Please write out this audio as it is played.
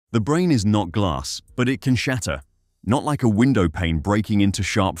The brain is not glass, but it can shatter. Not like a window pane breaking into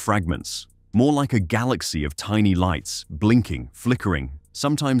sharp fragments. More like a galaxy of tiny lights, blinking, flickering,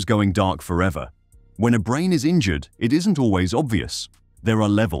 sometimes going dark forever. When a brain is injured, it isn't always obvious. There are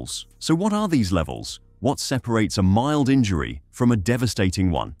levels. So what are these levels? What separates a mild injury from a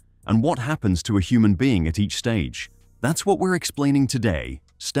devastating one? And what happens to a human being at each stage? That's what we're explaining today,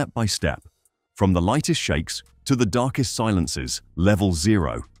 step by step. From the lightest shakes to the darkest silences, level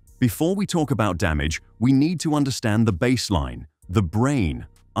 0. Before we talk about damage, we need to understand the baseline, the brain,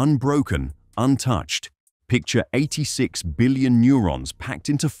 unbroken, untouched. Picture 86 billion neurons packed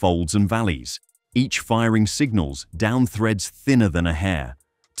into folds and valleys, each firing signals down threads thinner than a hair.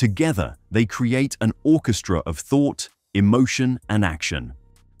 Together, they create an orchestra of thought, emotion, and action.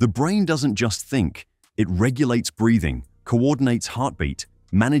 The brain doesn't just think, it regulates breathing, coordinates heartbeat,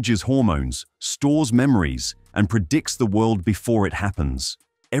 manages hormones, stores memories, and predicts the world before it happens.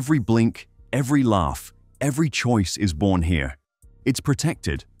 Every blink, every laugh, every choice is born here. It's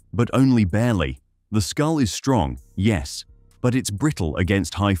protected, but only barely. The skull is strong, yes, but it's brittle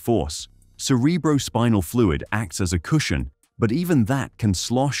against high force. Cerebrospinal fluid acts as a cushion, but even that can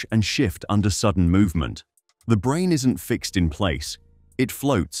slosh and shift under sudden movement. The brain isn't fixed in place. It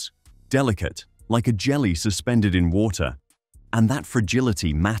floats, delicate, like a jelly suspended in water. And that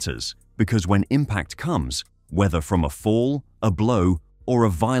fragility matters because when impact comes, whether from a fall, a blow, or a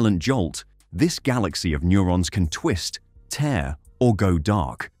violent jolt, this galaxy of neurons can twist, tear, or go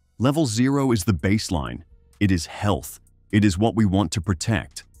dark. Level 0 is the baseline. It is health. It is what we want to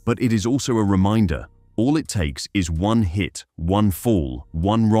protect. But it is also a reminder, all it takes is one hit, one fall,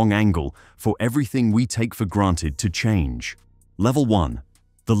 one wrong angle for everything we take for granted to change. Level 1.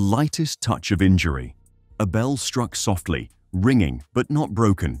 The lightest touch of injury. A bell struck softly, ringing but not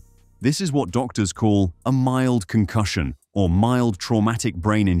broken. This is what doctors call a mild concussion or mild traumatic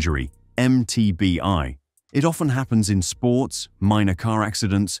brain injury, MTBI. It often happens in sports, minor car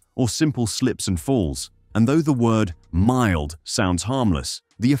accidents, or simple slips and falls. And though the word mild sounds harmless,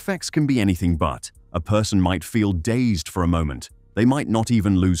 the effects can be anything but. A person might feel dazed for a moment. They might not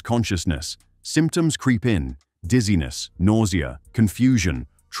even lose consciousness. Symptoms creep in: dizziness, nausea, confusion,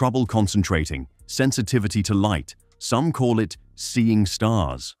 trouble concentrating, sensitivity to light. Some call it seeing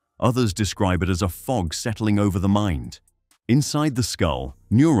stars. Others describe it as a fog settling over the mind. Inside the skull,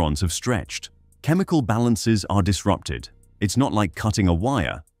 neurons have stretched. Chemical balances are disrupted. It's not like cutting a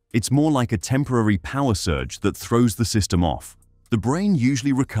wire. It's more like a temporary power surge that throws the system off. The brain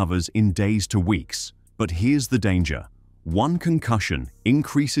usually recovers in days to weeks, but here's the danger. One concussion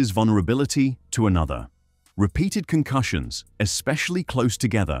increases vulnerability to another. Repeated concussions, especially close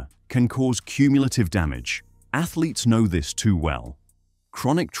together, can cause cumulative damage. Athletes know this too well.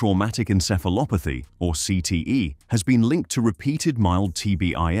 Chronic traumatic encephalopathy, or CTE, has been linked to repeated mild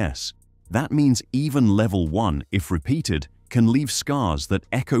TBIS. That means even level 1, if repeated, can leave scars that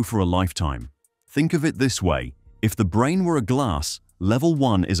echo for a lifetime. Think of it this way: if the brain were a glass, level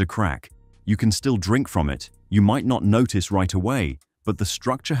 1 is a crack. You can still drink from it. You might not notice right away, but the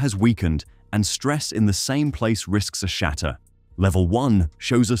structure has weakened and stress in the same place risks a shatter. Level 1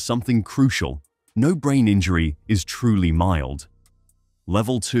 shows us something crucial. No brain injury is truly mild.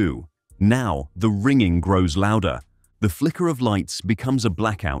 Level 2. Now the ringing grows louder. The flicker of lights becomes a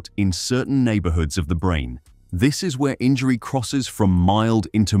blackout in certain neighborhoods of the brain. This is where injury crosses from mild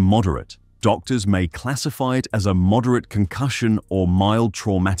into moderate. Doctors may classify it as a moderate concussion or mild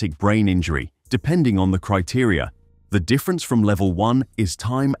traumatic brain injury, depending on the criteria. The difference from level 1 is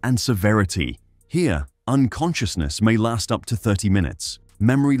time and severity. Here, unconsciousness may last up to 30 minutes.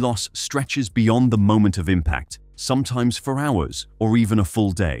 Memory loss stretches beyond the moment of impact, sometimes for hours or even a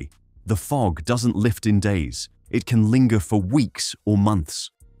full day. The fog doesn't lift in days. It can linger for weeks or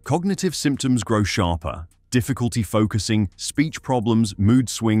months. Cognitive symptoms grow sharper. Difficulty focusing, speech problems, mood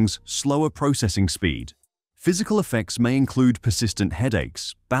swings, slower processing speed. Physical effects may include persistent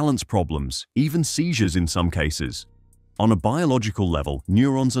headaches, balance problems, even seizures in some cases. On a biological level,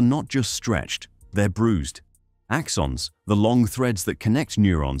 neurons are not just stretched, they're bruised. Axons, the long threads that connect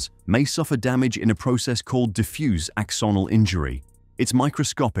neurons, may suffer damage in a process called diffuse axonal injury. It's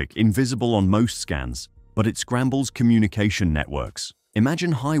microscopic, invisible on most scans, but it scrambles communication networks.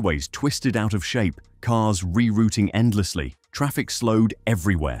 Imagine highways twisted out of shape, cars rerouting endlessly, traffic slowed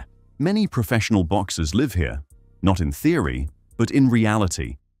everywhere. Many professional boxers live here, not in theory, but in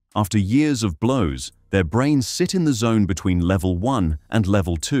reality. After years of blows, their brains sit in the zone between level 1 and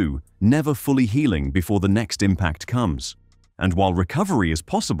level 2, never fully healing before the next impact comes. And while recovery is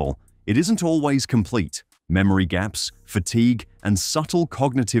possible, it isn't always complete. Memory gaps, fatigue, and subtle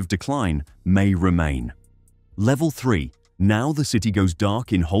cognitive decline may remain. Level 3. Now the city goes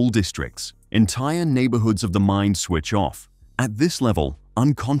dark in whole districts. Entire neighborhoods of the mind switch off. At this level,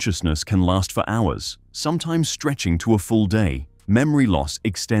 unconsciousness can last for hours, sometimes stretching to a full day. Memory loss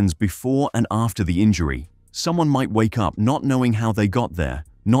extends before and after the injury. Someone might wake up not knowing how they got there,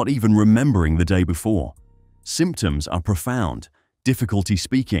 not even remembering the day before. Symptoms are profound: difficulty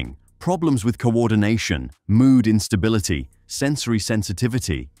speaking, problems with coordination, mood instability, sensory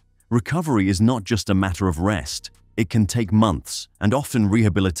sensitivity. Recovery is not just a matter of rest. It can take months, and often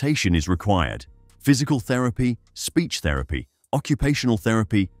rehabilitation is required. Physical therapy, speech therapy, occupational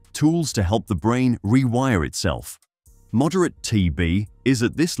therapy, tools to help the brain rewire itself. Moderate TB is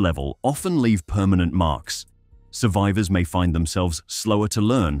at this level often leave permanent marks. Survivors may find themselves slower to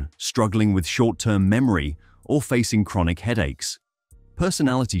learn, struggling with short-term memory, or facing chronic headaches.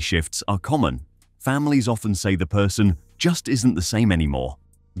 Personality shifts are common. Families often say the person just isn't the same anymore.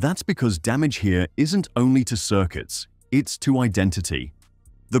 That's because damage here isn't only to circuits, it's to identity.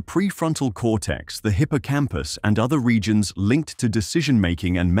 The prefrontal cortex, the hippocampus, and other regions linked to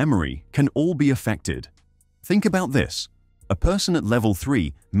decision-making and memory can all be affected. Think about this. A person at level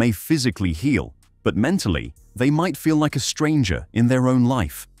 3 may physically heal, but mentally, they might feel like a stranger in their own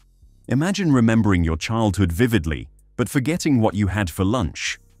life. Imagine remembering your childhood vividly, but forgetting what you had for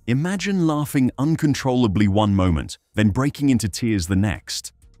lunch. Imagine laughing uncontrollably one moment, then breaking into tears the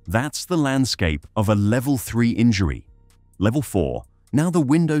next. That's the landscape of a level 3 injury. Level 4. Now the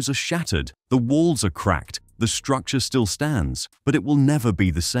windows are shattered, the walls are cracked, the structure still stands, but it will never be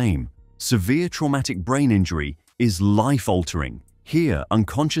the same. Severe traumatic brain injury is life-altering. Here,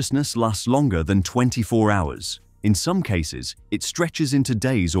 unconsciousness lasts longer than 24 hours. In some cases, it stretches into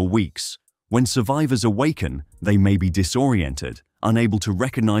days or weeks. When survivors awaken, they may be disoriented, unable to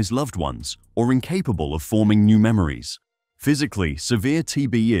recognize loved ones, or incapable of forming new memories. Physically, severe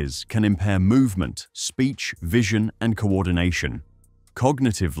TB can impair movement, speech, vision, and coordination.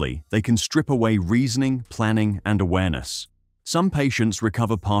 Cognitively, they can strip away reasoning, planning, and awareness. Some patients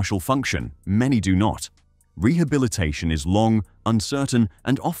recover partial function, many do not. Rehabilitation is long, uncertain,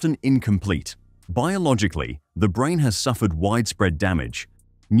 and often incomplete. Biologically, the brain has suffered widespread damage.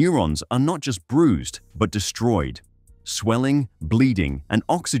 Neurons are not just bruised, but destroyed. Swelling, bleeding, and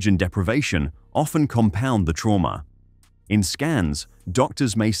oxygen deprivation often compound the trauma. In scans,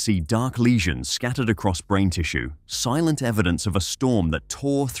 doctors may see dark lesions scattered across brain tissue, silent evidence of a storm that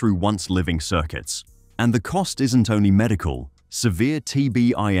tore through once living circuits. And the cost isn't only medical. Severe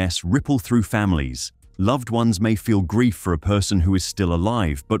TBIS ripple through families. Loved ones may feel grief for a person who is still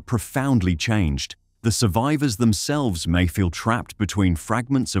alive but profoundly changed. The survivors themselves may feel trapped between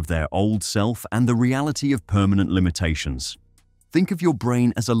fragments of their old self and the reality of permanent limitations. Think of your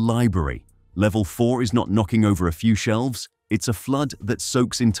brain as a library. Level 4 is not knocking over a few shelves, it's a flood that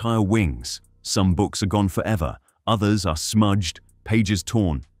soaks entire wings. Some books are gone forever, others are smudged, pages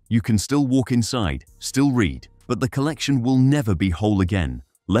torn. You can still walk inside, still read, but the collection will never be whole again.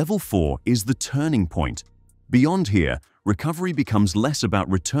 Level 4 is the turning point. Beyond here, recovery becomes less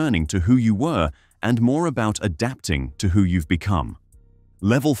about returning to who you were and more about adapting to who you've become.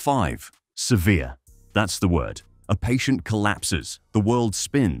 Level 5. Severe. That's the word. A patient collapses, the world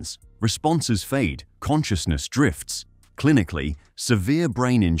spins, responses fade, consciousness drifts. Clinically, severe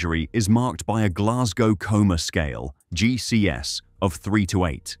brain injury is marked by a Glasgow Coma Scale, GCS, of 3 to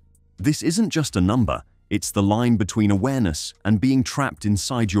 8. This isn't just a number, it's the line between awareness and being trapped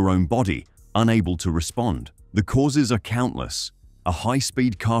inside your own body, unable to respond. The causes are countless: a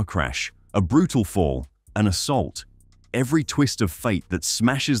high-speed car crash, a brutal fall, an assault. Every twist of fate that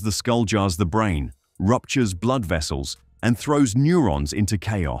smashes the skull jars the brain, ruptures blood vessels, and throws neurons into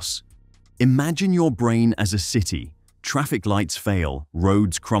chaos. Imagine your brain as a city. Traffic lights fail,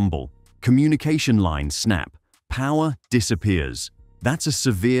 roads crumble, communication lines snap, power disappears. That's a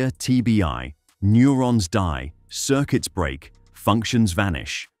severe TBI. Neurons die, circuits break, functions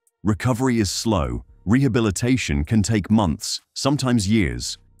vanish. Recovery is slow. Rehabilitation can take months, sometimes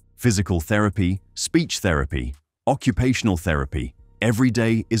years. Physical therapy, speech therapy, occupational therapy. Every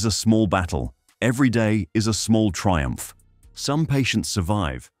day is a small battle. Every day is a small triumph. Some patients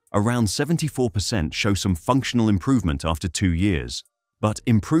survive. Around 74% show some functional improvement after 2 years. But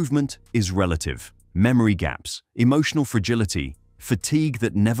improvement is relative. Memory gaps, emotional fragility, fatigue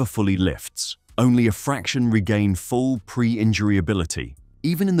that never fully lifts. Only a fraction regain full pre-injury ability.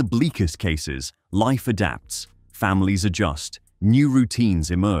 Even in the bleakest cases, life adapts, families adjust, new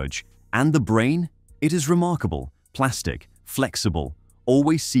routines emerge, and the brain? It is remarkable, plastic, flexible,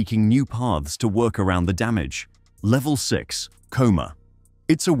 always seeking new paths to work around the damage. Level 6. Coma.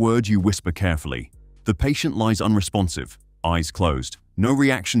 It's a word you whisper carefully. The patient lies unresponsive, eyes closed, no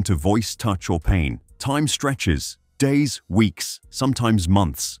reaction to voice, touch, or pain. Time stretches, Days, weeks, sometimes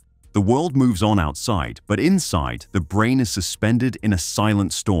months. The world moves on outside, but inside, the brain is suspended in a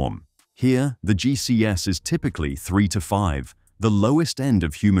silent storm. Here, the GCS is typically 3 to 5, the lowest end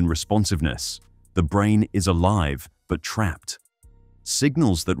of human responsiveness. The brain is alive, but trapped.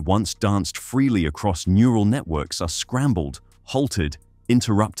 Signals that once danced freely across neural networks are scrambled, halted,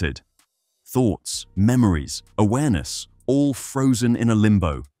 interrupted. Thoughts, memories, awareness, all frozen in a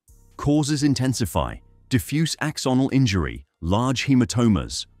limbo. Causes intensify: diffuse axonal injury, large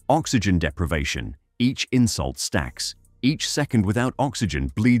hematomas, oxygen deprivation. Each insult stacks. Each second without oxygen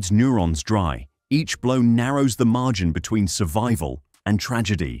bleeds neurons dry. Each blow narrows the margin between survival and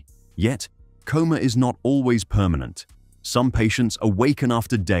tragedy. Yet, coma is not always permanent. Some patients awaken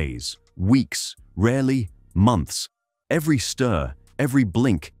after days, weeks, rarely months. Every stir, every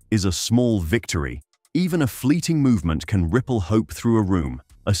blink is a small victory. Even a fleeting movement can ripple hope through a room,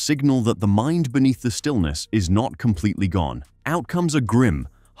 a signal that the mind beneath the stillness is not completely gone. Outcomes are grim.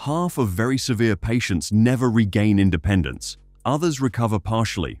 Half of very severe patients never regain independence. Others recover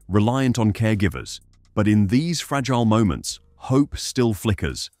partially, reliant on caregivers. But in these fragile moments, hope still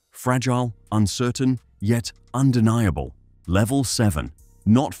flickers. Fragile, uncertain, yet undeniable. Level 7.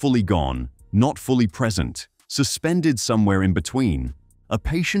 Not fully gone, not fully present, suspended somewhere in between. A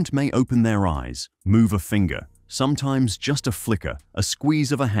patient may open their eyes, move a finger, sometimes just a flicker, a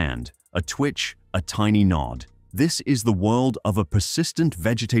squeeze of a hand, a twitch, a tiny nod. This is the world of a persistent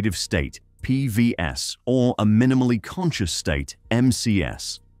vegetative state, PVS, or a minimally conscious state,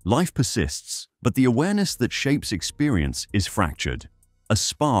 MCS. Life persists, but the awareness that shapes experience is fractured. A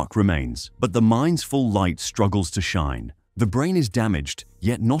spark remains, but the mind's full light struggles to shine. The brain is damaged,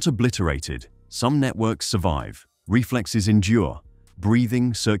 yet not obliterated. Some networks survive. Reflexes endure.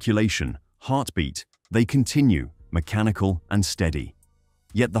 Breathing, circulation, heartbeat, they continue, mechanical and steady.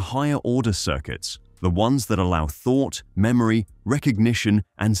 Yet the higher-order circuits, the ones that allow thought, memory, recognition,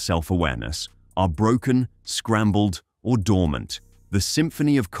 and self-awareness, are broken, scrambled, or dormant. The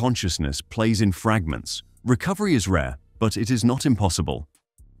symphony of consciousness plays in fragments. Recovery is rare, but it is not impossible.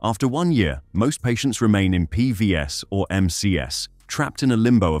 After 1 year, most patients remain in PVS or MCS, trapped in a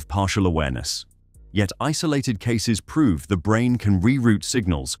limbo of partial awareness. Yet isolated cases prove the brain can reroute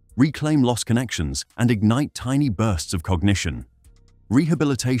signals, reclaim lost connections, and ignite tiny bursts of cognition.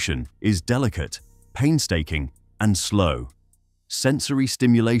 Rehabilitation is delicate, painstaking, and slow. Sensory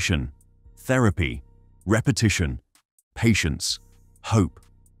stimulation, therapy, repetition, patience, hope.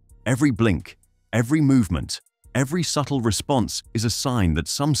 Every blink, every movement, every subtle response is a sign that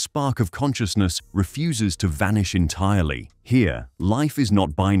some spark of consciousness refuses to vanish entirely. Here, life is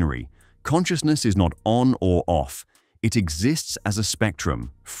not binary. Consciousness is not on or off. It exists as a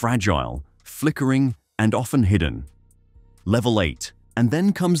spectrum, fragile, flickering, and often hidden. Level 8. And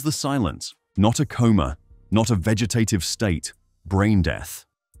then comes the silence. Not a coma, not a vegetative state, brain death.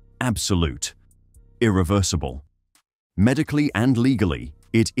 Absolute. Irreversible. Medically and legally,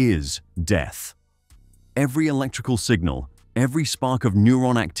 it is death. Every electrical signal, every spark of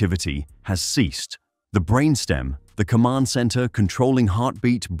neuron activity has ceased. The brainstem, the command center controlling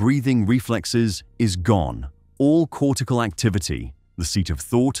heartbeat, breathing, reflexes, is gone. All cortical activity, the seat of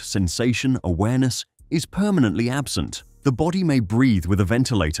thought, sensation, awareness, is permanently absent. The body may breathe with a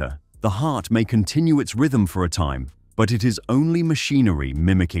ventilator. The heart may continue its rhythm for a time, but it is only machinery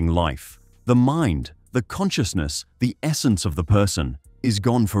mimicking life. The mind, the consciousness, the essence of the person, is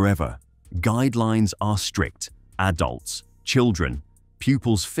gone forever. Guidelines are strict. Adults, children,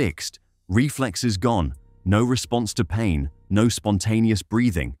 pupils fixed, reflexes gone, no response to pain, no spontaneous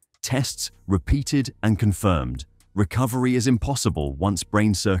breathing, tests repeated and confirmed. Recovery is impossible once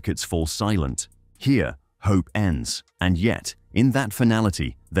brain circuits fall silent. Here, hope ends, and yet, in that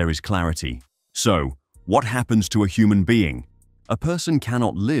finality, there is clarity. So, what happens to a human being? A person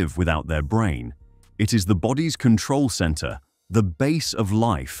cannot live without their brain. It is the body's control center, the base of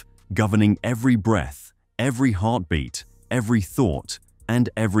life, governing every breath, every heartbeat, every thought, and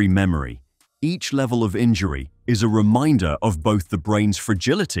every memory. Each level of injury is a reminder of both the brain's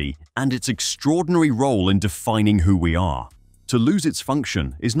fragility and its extraordinary role in defining who we are. To lose its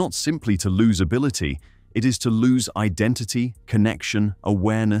function is not simply to lose ability, it is to lose identity, connection,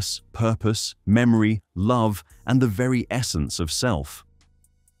 awareness, purpose, memory, love, and the very essence of self.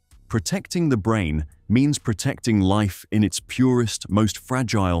 Protecting the brain means protecting life in its purest, most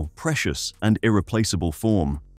fragile, precious, and irreplaceable form.